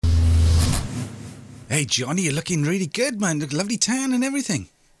Hey, Johnny, you're looking really good, man. Look, lovely tan and everything.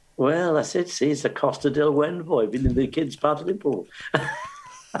 Well, that's it. See, it's the Costa del Wen boy. Been in the kids' paddling pool.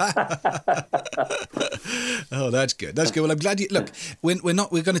 Oh, that's good. That's good. Well, I'm glad you... Look, we're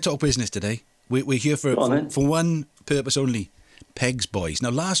going to talk business today. We're here for one purpose only. Peg's Boys. Now,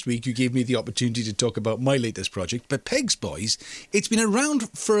 last week you gave me the opportunity to talk about my latest project, but Peg's Boys, it's been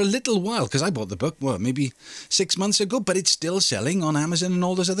around for a little while, because I bought the book, maybe 6 months ago, but it's still selling on Amazon and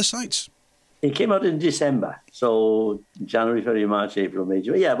all those other sites. It came out in December, so January, February, March, April, May,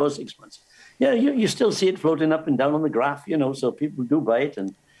 June. Yeah, about 6 months. Yeah, you still see it floating up and down on the graph, so people do buy it,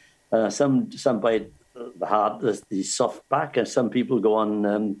 and some buy it the soft back, and some people go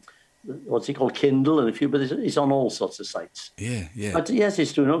on... what's it called, Kindle, and a few, but it's on all sorts of sites. Yeah. But yes,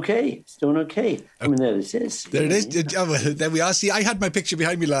 it's doing okay. I mean, there it is. There it is. There we are. See, I had my picture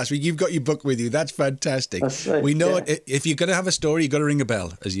behind me last week. You've got your book with you. That's fantastic. That's right, we know it. If you're going to have a story, you've got to ring a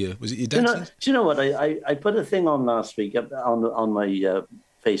bell. Was it your dad said? Do you know what? I put a thing on last week on my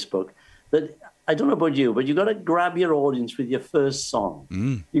Facebook that, I don't know about you, but you've got to grab your audience with your first song.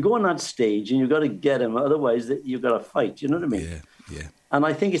 You go on that stage and you've got to get them. Otherwise, you've got to fight. You know what I mean? Yeah. And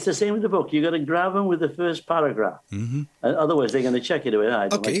I think it's the same with the book. You've got to grab them with the first paragraph. Mm-hmm. Otherwise, they're going to check it away.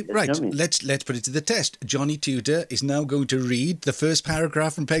 Okay, right. You know what I mean? Let's put it to the test. Johnny Tudor is now going to read the first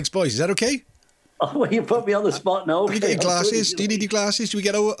paragraph from Peg's Boys. Is that okay? Oh, well, you put me on the spot now. Have you got your glasses? Do you need your glasses? Do we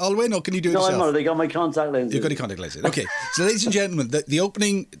get Alwyn, or can you do it yourself? No, I'm not. They got my contact lenses. You've got your contact lenses. Okay. So, ladies and gentlemen, the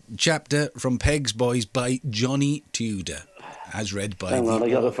opening chapter from Peg's Boys by Johnny Tudor, as read by Hang on, I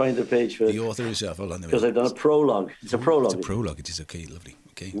got to find the page for the author himself. Hold on. Because I've done a prologue. It's a prologue. It's a prologue. It is okay. Lovely.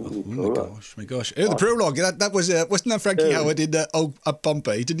 Okay. Oh my gosh. Oh, the prologue. That was wasn't that Frankie Howard in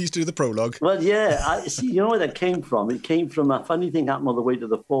Pompeii? Didn't he used to do the prologue? Well, yeah. I see. You know where that came from? It came from a funny thing happened on the way to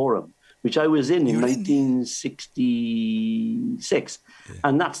the Forum, which I was in 1966,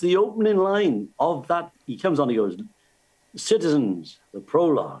 and that's the opening line of that. He comes on. He goes, "Citizens, the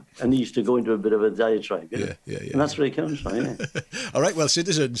prologue," and he used to go into a bit of a diatribe. Yeah. And that's where it comes from. Yeah. All right. Well,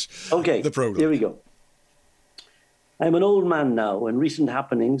 citizens. Okay. The prologue. Here we go. I am an old man now, and recent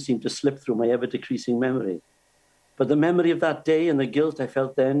happenings seem to slip through my ever-decreasing memory. But the memory of that day and the guilt I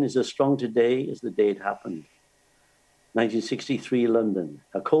felt then is as strong today as the day it happened. 1963, London.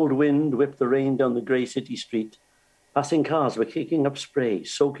 A cold wind whipped the rain down the grey city street. Passing cars were kicking up spray,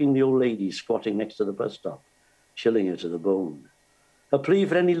 soaking the old lady squatting next to the bus stop, chilling her to the bone. Her plea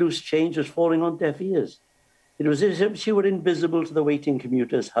for any loose change was falling on deaf ears. It was as if she were invisible to the waiting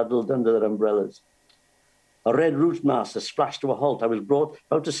commuters huddled under their umbrellas. A red route master splashed to a halt. I was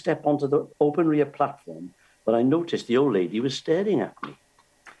about to step onto the open rear platform when I noticed the old lady was staring at me.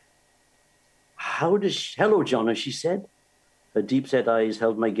 Hello, John, she said. Her deep-set eyes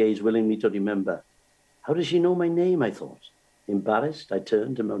held my gaze, willing me to remember. How does she know my name, I thought. Embarrassed, I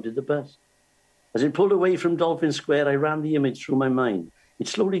turned and mounted the bus. As it pulled away from Dolphin Square, I ran the image through my mind. It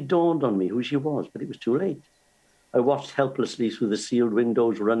slowly dawned on me who she was, but it was too late. I watched helplessly through the sealed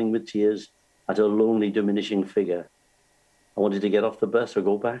windows, running with tears, at her lonely, diminishing figure. I wanted to get off the bus or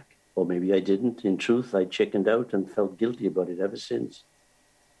go back, or maybe I didn't. In truth, I chickened out and felt guilty about it ever since.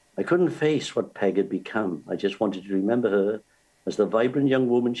 I couldn't face what Peg had become. I just wanted to remember her as the vibrant young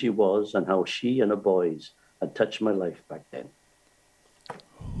woman she was, and how she and her boys had touched my life back then.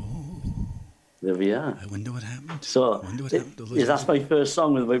 There we are. I wonder what happened. That's my first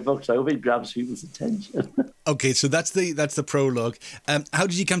song with my books. I hope it grabs people's attention. Okay, so that's the prologue. How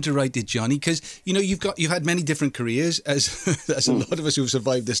did you come to write it, Johnny? Because you've had many different careers, as a lot of us who've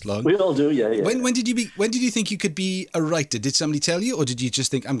survived this long. We all do, yeah. When did you think you could be a writer? Did somebody tell you, or did you just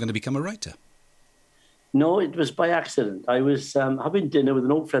think I'm going to become a writer? No, it was by accident. I was having dinner with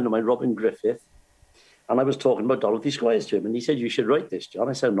an old friend of mine, Robin Griffith. And I was talking about Dorothy Squires to him, and he said, "You should write this, John."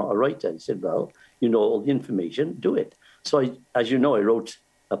 I said, "I'm not a writer." He said, "Well, you know all the information, do it." So, as you know, I wrote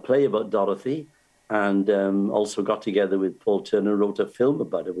a play about Dorothy, and also got together with Paul Turner and wrote a film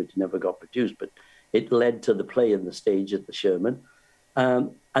about it, which never got produced, but it led to the play and the stage at the Sherman.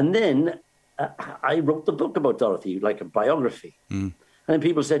 And then I wrote the book about Dorothy, like a biography. And then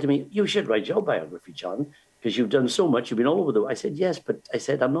people said to me, "You should write your biography, John, because you've done so much, you've been all over the world." I said, "Yes, but I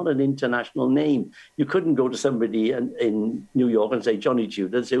said, I'm not an international name. You couldn't go to somebody in New York and say, Johnny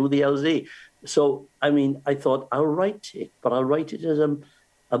Tudor, and say, who the hell is he?" So, I thought, I'll write it, but I'll write it as a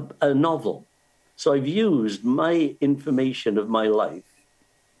novel. So I've used my information of my life,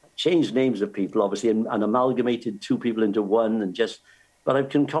 changed names of people, obviously, and amalgamated two people into one, but I've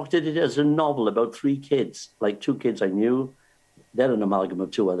concocted it as a novel about three kids, like two kids I knew. They're an amalgam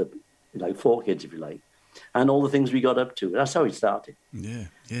of two other, like four kids, if you like. and all the things we got up to. That's how it started. Yeah,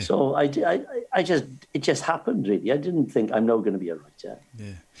 yeah. So it just happened, really. I didn't think I'm now going to be a writer.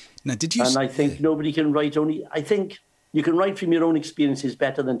 Yeah. Now, did you? And I think nobody can write I think you can write from your own experiences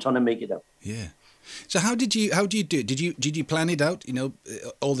better than trying to make it up. Yeah. So how do you do it? Did you plan it out?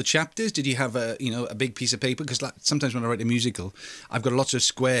 All the chapters. Did you have a big piece of paper? Because sometimes when I write a musical, I've got lots of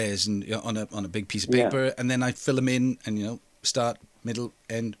squares and on a big piece of paper, and then I fill them in and start, middle,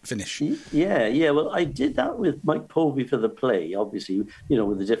 end, finish. Yeah. Well, I did that with Mike Povey for the play, obviously,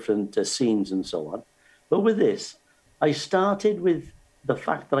 with the different scenes and so on. But with this, I started with the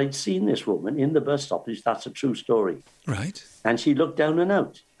fact that I'd seen this woman in the bus stop. That's a true story. Right. And she looked down and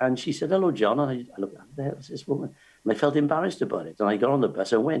out. And she said, "Hello, John." And I looked, "Who the hell is this woman?" And I felt embarrassed about it. And I got on the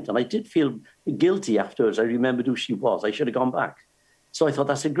bus and went. And I did feel guilty afterwards. I remembered who she was. I should have gone back. So I thought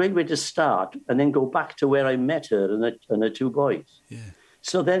that's a great way to start and then go back to where I met her and her two boys. Yeah.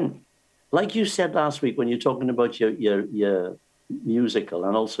 So then, like you said last week when you're talking about your musical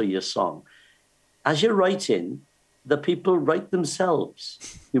and also your song, as you're writing, the people write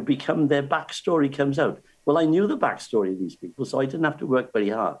themselves. You become, their backstory comes out. Well, I knew the backstory of these people, so I didn't have to work very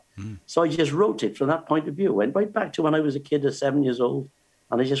hard. So I just wrote it from that point of view. Went right back to when I was a kid at 7 years old,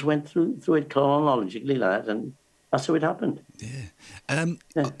 and I just went through it chronologically like that, and that's how it happened. Yeah.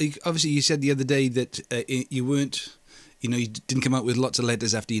 Obviously, you said the other day that you weren't, you didn't come out with lots of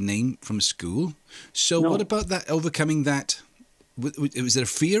letters after your name from school. So What about that, overcoming that? Was there a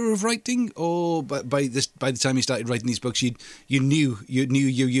fear of writing, or by the time you started writing these books, you knew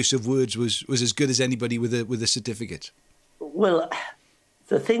your use of words was as good as anybody with a certificate? Well,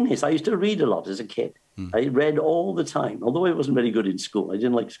 the thing is, I used to read a lot as a kid. I read all the time, although I wasn't very good in school. I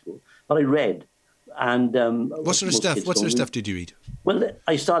didn't like school, but I read. And what sort of stuff? What sort of stuff did you read? Well,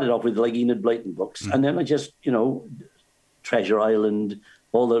 I started off with like Enid Blyton books, and then I just Treasure Island.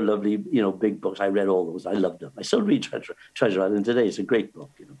 All the lovely, big books. I read all those. I loved them. I still read Treasure Island today. It's a great book,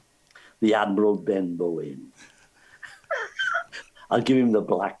 The Admiral Ben Bowen. I'll give him the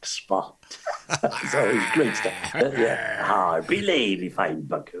black spot. So it's great stuff. Harvey Lady, fine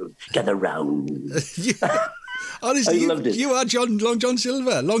bucko. Gather round. Honestly, you are Long John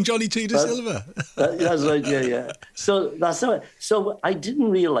Silver, Long Johnny Tudor Silver. That's right, yeah. So that's how. So I didn't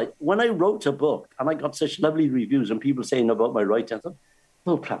realise when I wrote a book and I got such lovely reviews and people saying about my writing, I thought,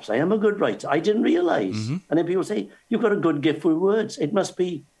 well, perhaps I am a good writer. I didn't realise. And then people say, you've got a good gift for words. It must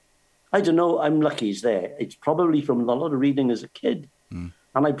be, I don't know, I'm lucky it's there. It's probably from a lot of reading as a kid. And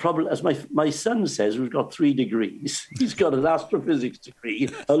I probably, as my son says, who's got 3 degrees, he's got an astrophysics degree,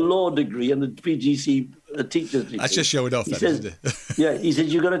 a law degree, and a PGC a teacher's degree. That's just showing off, isn't it? Yeah, he said,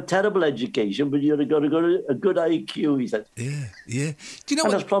 you've got a terrible education, but you've got a good IQ, he said. Yeah. Do you know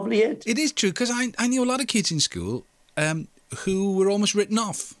what? That's probably it. It is true, because I knew a lot of kids in school who were almost written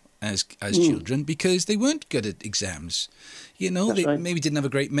off as children because they weren't good at exams. They maybe didn't have a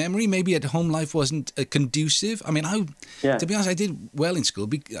great memory. Maybe at home life wasn't conducive. I mean, to be honest, I did well in school,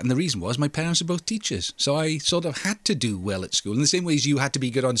 and the reason was my parents are both teachers, so I sort of had to do well at school. In the same way as you had to be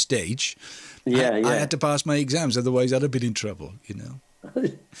good on stage, I had to pass my exams, otherwise I'd have been in trouble.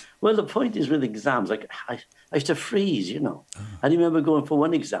 Well, the point is with exams, like I used to freeze. I remember going for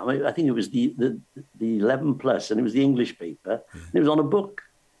one exam. I think it was the 11 plus, and it was the English paper. And it was on a book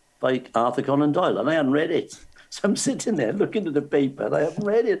by Arthur Conan Doyle, and I hadn't read it. So I'm sitting there looking at the paper, and I haven't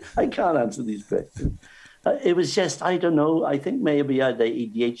read it. I can't answer these questions. It was just, I don't know, I think maybe I had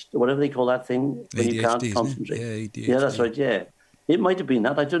ADHD, whatever they call that thing, when ADHD, you can't concentrate. Yeah, ADHD. Yeah, that's right, yeah. It might have been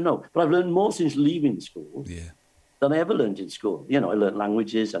that, I don't know. But I've learned more since leaving school than I ever learned in school. I learned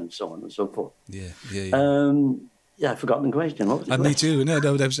languages and so on and so forth. I've forgotten the question. What was the question? Me too. No,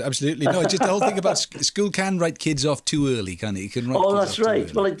 absolutely. No, just the whole thing about school can write kids off too early, can't it? You can write that's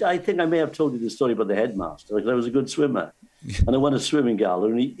right. Well, I think I may have told you the story about the headmaster. Like, I was a good swimmer, and I won a swimming gala,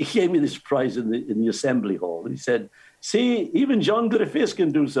 and he gave me this prize in the assembly hall, and he said, "See, even John Griffiths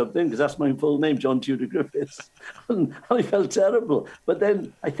can do something," because that's my full name, John Tudor Griffiths. And I felt terrible. But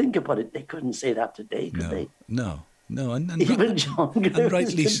then I think about it, they couldn't say that today, could they? No, and even John Griffiths. And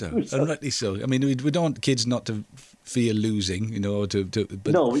rightly so. And rightly so. I mean, we don't want kids not to fear losing, or but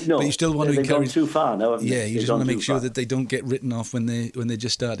no. But you still want to encourage. They've gone too far now. Yeah, you just want to make sure that they don't get written off when they're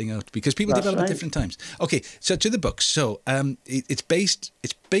just starting out, because people develop at different times. Okay, so to the books. So it's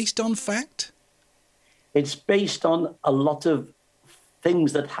based on fact. It's based on a lot of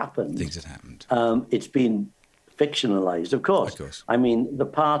things that happened. It's been fictionalized, of course. I mean, the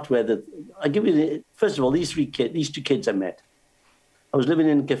part where I give you first of all, these two kids I met. I was living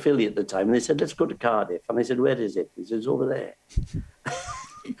in Caerphilly at the time, and they said, "Let's go to Cardiff." And I said, "Where is it?" He said, "It's over there."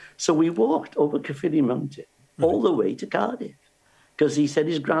 So we walked over Caerphilly Mountain all the way to Cardiff, because he said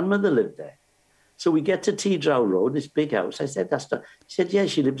his grandmother lived there. So we get to T-Drow Road, this big house. I said, he said, yeah,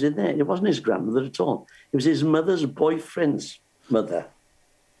 she lives in there. It wasn't his grandmother at all. It was his mother's boyfriend's mother.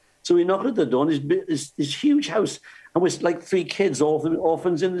 So we knocked at the door, and this huge house, and with like 3 kids,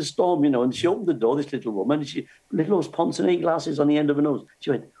 orphans in the storm, and she opened the door, this little woman, and little those Ponce glasses on the end of her nose.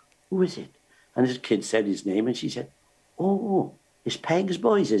 She went, who is it? And this kid said his name, and she said, oh, it's Peg's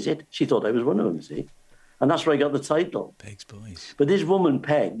Boys, is it? She thought I was one of them, see? And that's where I got the title. Peg's Boys. But this woman,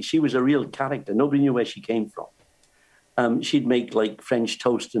 Peg, she was a real character. Nobody knew where she came from. She'd make like French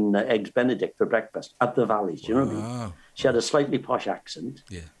toast and eggs Benedict for breakfast up the valleys. Do you know what I mean? She had a slightly posh accent.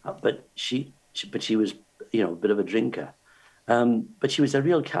 Yeah. But she was, a bit of a drinker. But she was a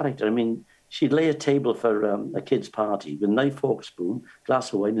real character. I mean, she'd lay a table for a kid's party with a knife, fork, spoon,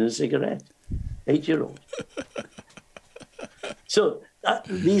 glass of wine, and a cigarette. 8-year-old. So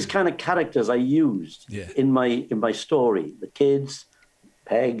these kind of characters I used in my story. The kids,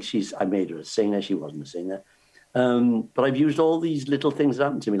 Peg, I made her a singer. She wasn't a singer. But I've used all these little things that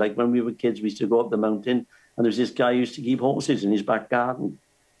happened to me. Like when we were kids, we used to go up the mountain, and there was this guy who used to keep horses in his back garden.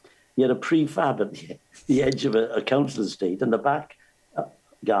 He had a prefab at the edge of a council estate, and the back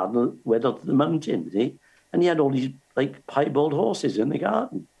garden went up to the mountain, see? And he had all these like piebald horses in the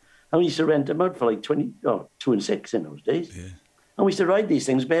garden. And we used to rent them out for like 2 and 6 in those days. Yeah. And we used to ride these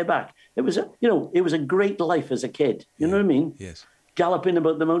things bareback. It was a great life as a kid. You know what I mean? Yes. Galloping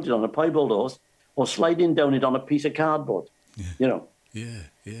about the mountain on a piebald horse or sliding down it on a piece of cardboard. Yeah.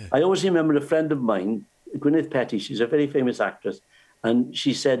 Yeah. I always remember a friend of mine, Gwyneth Petty, she's a very famous actress, and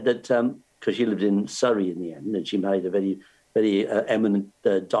she said that, because she lived in Surrey in the end, and she married a very, very eminent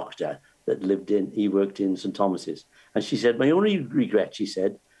doctor that he worked in St. Thomas's. And she said, my only regret, she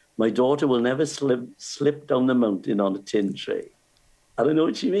said, my daughter will never slip down the mountain on a tin tray. I don't know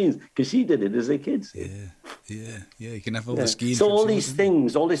what she means, because she did it as a kid. Yeah. You can have all the skiing. So all these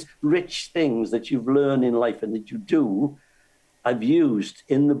things, all these rich things that you've learned in life and that you do, I've used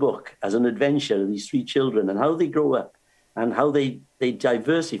in the book as an adventure of these 3 children and how they grow up and how they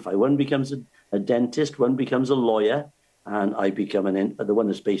diversify. One becomes a dentist, one becomes a lawyer, and I become the one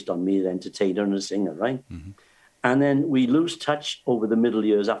that's based on me, an entertainer and a singer, right? Mm-hmm. And then we lose touch over the middle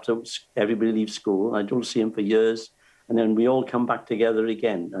years after everybody leaves school. I don't see him for years. And then we all come back together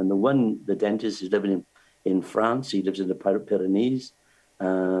again. And the dentist is living in France. He lives in the Pyrenees.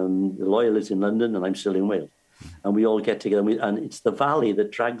 The lawyer lives in London, and I'm still in Wales. And we all get together. And it's the valley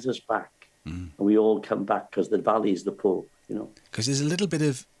that drags us back. Mm. And we all come back because the valley is the pull, Because there's a little bit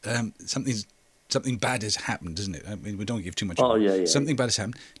of something bad has happened, isn't it? I mean, we don't give too much. Yeah. Something bad has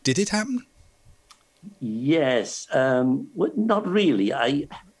happened. Did it happen? Yes. Well, not really.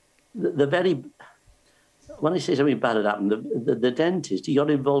 When I say something bad had happened, the dentist, he got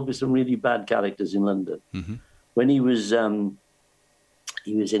involved with some really bad characters in London. Mm-hmm. When he was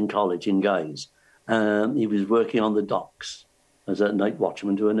in college in Guy's, he was working on the docks as a night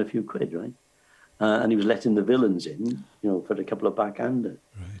watchman to earn a few quid, right? And he was letting the villains in, for a couple of backhanders.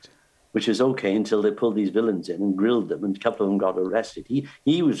 Right. Which is okay until they pulled these villains in and grilled them, and a couple of them got arrested.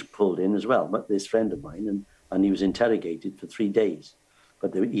 He was pulled in as well, this friend of mine, and he was interrogated for 3 days.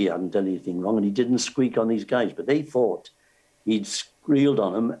 But he hadn't done anything wrong, and he didn't squeak on these guys. But they thought he'd squealed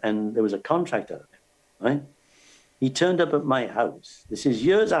on them, and there was a contract out of it, right? He turned up at my house. This is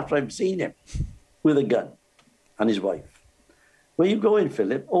years after I've seen him, with a gun and his wife. Where you going,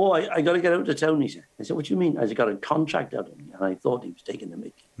 Philip? Oh, I got to get out of town, he said. I said, what do you mean? I said, got a contract out of me. And I thought he was taking the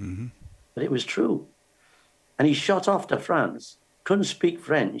mickey. Mm-hmm. But it was true. And he shot off to France, couldn't speak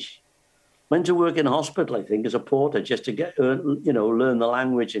French, went to work in a hospital, I think, as a porter, just to learn the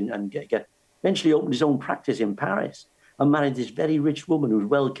language and get. Eventually opened his own practice in Paris and married this very rich woman who's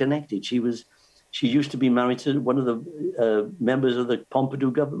well connected. She used to be married to one of the members of the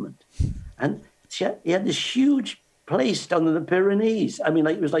Pompidou government. And he had this huge place down in the Pyrenees. I mean,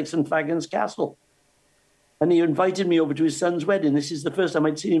 it was like St. Fagan's Castle. And he invited me over to his son's wedding. This is the first time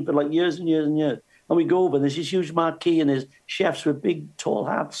I'd seen him for like years and years and years. And we go over, and there's this huge marquee, and there's chefs with big, tall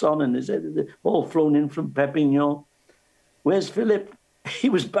hats on, and they're all flown in from Perpignan. Where's Philip? He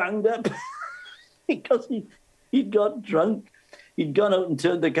was banged up because he'd got drunk. He'd gone out and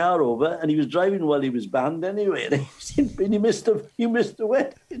turned the car over, and he was driving while he was banned anyway. And he missed the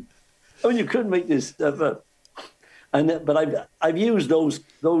wedding. I mean, you couldn't make this stuff up. But I've used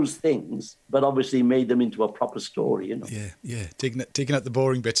those things, but obviously made them into a proper story, Yeah. Taking out the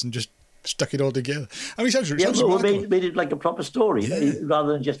boring bits and just stuck it all together. I mean, made it like a proper story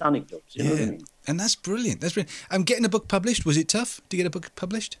rather than just anecdotes. You know what I mean? And that's brilliant. Getting a book published, was it tough to get a book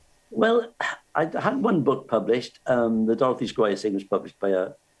published? Well, I had one book published. The Dorothy Squires thing was published by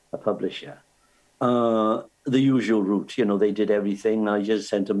a publisher. The usual route, they did everything. I just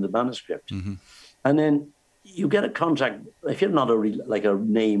sent them the manuscript. Mm-hmm. And then you get a contract. If you're not like a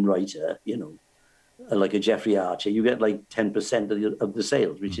name writer, like a Jeffrey Archer, you get like 10% of the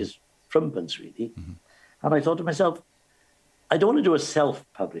sales, which is frumpence, really. And I thought to myself, I don't want to do a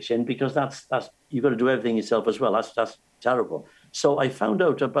self-publishing because that's you've got to do everything yourself as well. That's terrible. So I found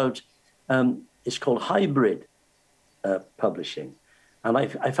out about it's called hybrid publishing, and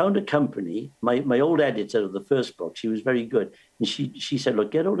I found a company. My old editor of the first book, she was very good, and she said,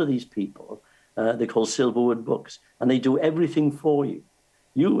 look, get hold of these people. They're called Silverwood Books, and they do everything for you.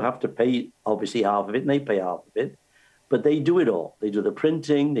 You have to pay obviously half of it, and they pay half of it. But they do it all. They do the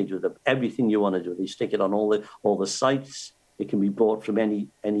printing. They do everything you want to do. They stick it on all the sites. It can be bought from any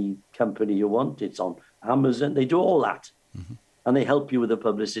company you want. It's on Amazon. They do all that. And they help you with the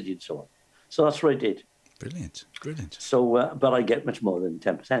publicity and so on. So that's what I did. Brilliant. So, but I get much more than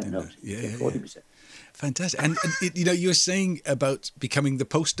 10%. No, 40%. Fantastic. And you were saying about becoming the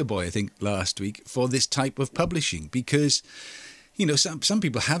poster boy, I think, last week for this type of publishing because, some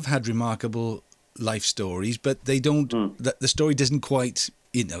people have had remarkable life stories, but they don't. The story doesn't quite.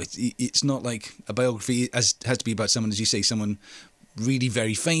 It's not like a biography. It has to be about someone, as you say, someone really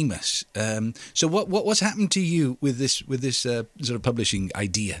very famous. So what's happened to you with this sort of publishing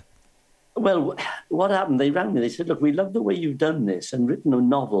idea? Well, what happened? They rang me. They said, "Look, we love the way you've done this and written a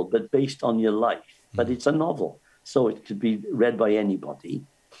novel, but based on your life. But it's a novel, so it could be read by anybody."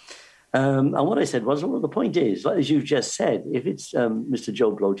 And what I said was, well, the point is, as you just said, if it's Mr.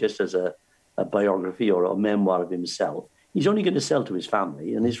 Joe Blow just as a biography or a memoir of himself, he's only going to sell to his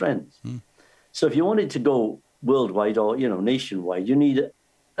family and his friends. So if you wanted to go worldwide or nationwide, you need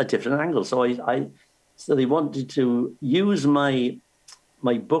a different angle. So so they wanted to use my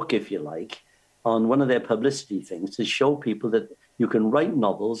book, if you like, on one of their publicity things to show people that you can write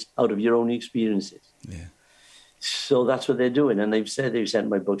novels out of your own experiences. Yeah. So that's what they're doing, and they've sent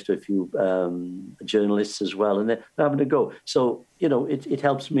my books to a few journalists as well, and they're having a go. So it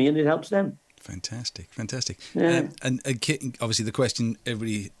helps me and it helps them. Fantastic. Yeah. And obviously the question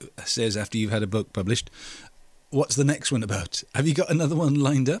everybody says after you've had a book published, what's the next one about? Have you got another one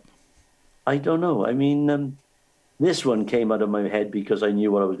lined up? I don't know. I mean, this one came out of my head because I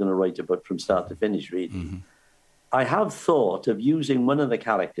knew what I was going to write about from start to finish, really. I have thought of using one of the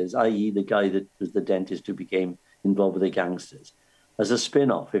characters, i.e. the guy that was the dentist who became involved with the gangsters, as a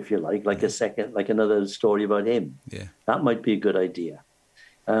spin-off, if you like another story about him. Yeah. That might be a good idea.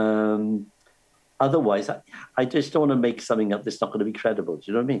 Otherwise, I just don't want to make something up that's not going to be credible. Do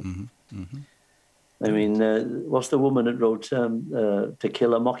you know what I mean? I mean, what's the woman that wrote To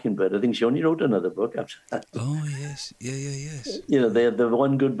Kill a Mockingbird? I think she only wrote another book after that. Oh, yes. Yes. They have the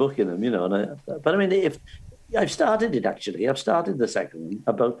one good book in them, but I mean, if I've started it, actually. I've started the second one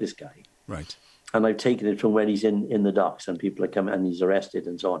about this guy. Right. And I've taken it from when he's in the docks and people are coming and he's arrested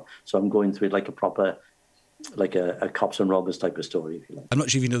and so on. So I'm going through it like a proper, like a cops and robbers type of story, if you like. I'm not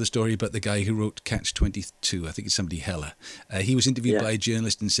sure if you know the story about the guy who wrote Catch-22. I think it's somebody Heller. He was interviewed by a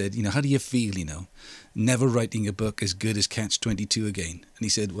journalist and said, how do you feel, never writing a book as good as Catch-22 again? And he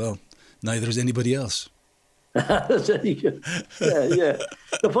said, well, neither has anybody else. Yeah. The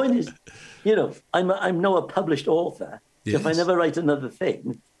point is, I'm now a published author. Yes. If I never write another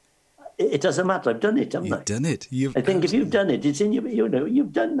thing, it doesn't matter. I've done it, haven't I? You've done it. I think if you've done it, it's in you.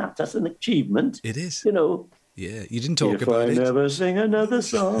 You've done that. That's an achievement. It is. Yeah, you didn't talk about it. If I never sing another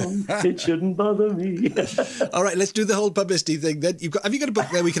song, it shouldn't bother me. All right, let's do the whole publicity thing then. Have you got a book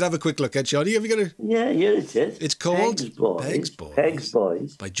there we can have a quick look at, Johnny? Have you got a... Yeah, it is. It's called Peg's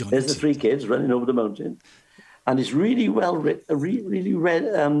Boys. By Johnny. There's the three kids running over the mountain. And it's really well written, really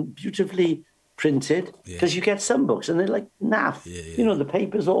read, beautifully printed, because you get some books and they're like naff. The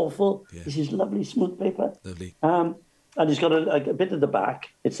paper's awful. Yeah. This is lovely, smooth paper. Lovely. And it's got a bit at the back.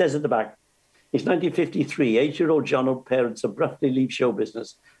 It says at the back, it's 1953. 8-year-old Jono's parents abruptly leave show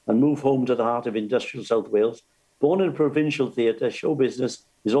business and move home to the heart of industrial South Wales. Born in a provincial theatre, show business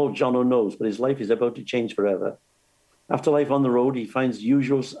is all Jono knows, but his life is about to change forever. After life on the road, he finds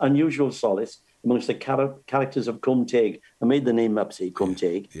unusual solace amongst the characters of Cwm Teg. I made the name up, say, Cwm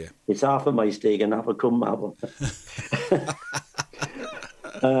Teg. Yeah. It's half a Maesteg and half a Cwm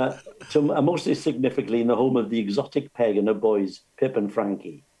Mabon. Most significantly in the home of the exotic Peg and her boys, Pip and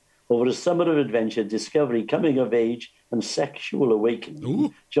Frankie. Over a summer of adventure, discovery, coming of age, and sexual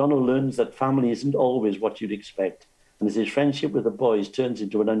awakening, Jono learns that family isn't always what you'd expect. And as his friendship with the boys turns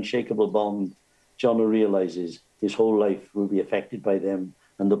into an unshakable bond, Jono realises his whole life will be affected by them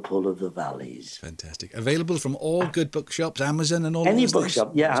and the pull of the valleys. Fantastic. Available from all good bookshops, Amazon and all any those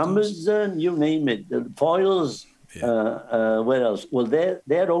bookshop, Amazon, you name it. Foyles, where else? Well,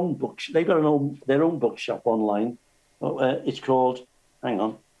 their own books. They've got their own bookshop online. It's called, hang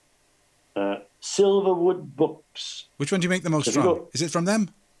on, Silverwood Books. Which one do you make the most from? Is it from them?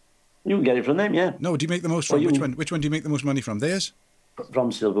 You can get it from them, yeah. No, do you make the most from? Which one do you make the most money from? Theirs?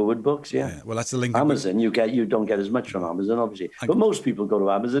 From Silverwood Books, yeah. Well, that's the link. Amazon, you don't get as much from Amazon, obviously. But most people go to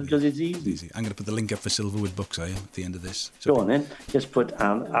Amazon because it's easy. I'm going to put the link up for Silverwood Books, at the end of this. So go on then. Just put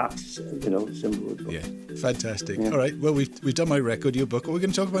Silverwood Books. Yeah, fantastic. Yeah. All right, well, we've done my record, your book. What are we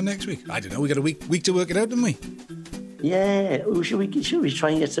going to talk about next week? I don't know. We got a week to work it out, didn't we? Yeah. Should we try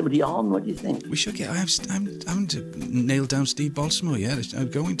and get somebody on? What do you think? We should get. I haven't nailed down Steve Balsamore yet.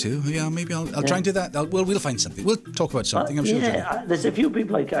 I'm going to. Yeah, maybe I'll try and do that. We'll find something. We'll talk about something. I'm sure. Yeah, there's a few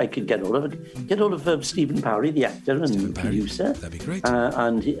people I could get hold of. Get hold of Stephen Parry, the actor and producer. That'd be great.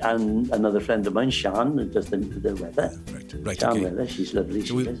 And another friend of mine, Sian, who does the weather. Right. Sian Okay. Weather, she's lovely.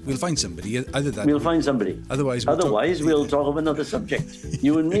 So we'll find somebody. Either that. We'll find somebody. Otherwise, we'll talk of another subject.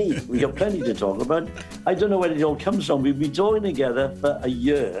 You and me. We got plenty to talk about. I don't know where it all comes from. We've been talking together for a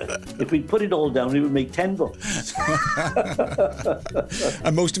year. If we put it all down, we would make 10 books.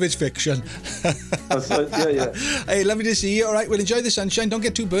 And most of it's fiction. That's right. Yeah. Hey, lovely to see you. All right, we'll enjoy the sunshine. Don't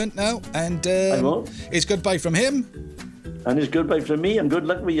get too burnt now. And I won't. It's goodbye from him. And it's goodbye from me. And good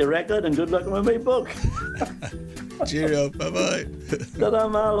luck with your record. And good luck with my book. Cheerio. Bye-bye. Ta-da,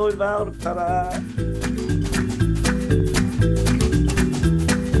 Mal. Hwyl fawr. Ta-da.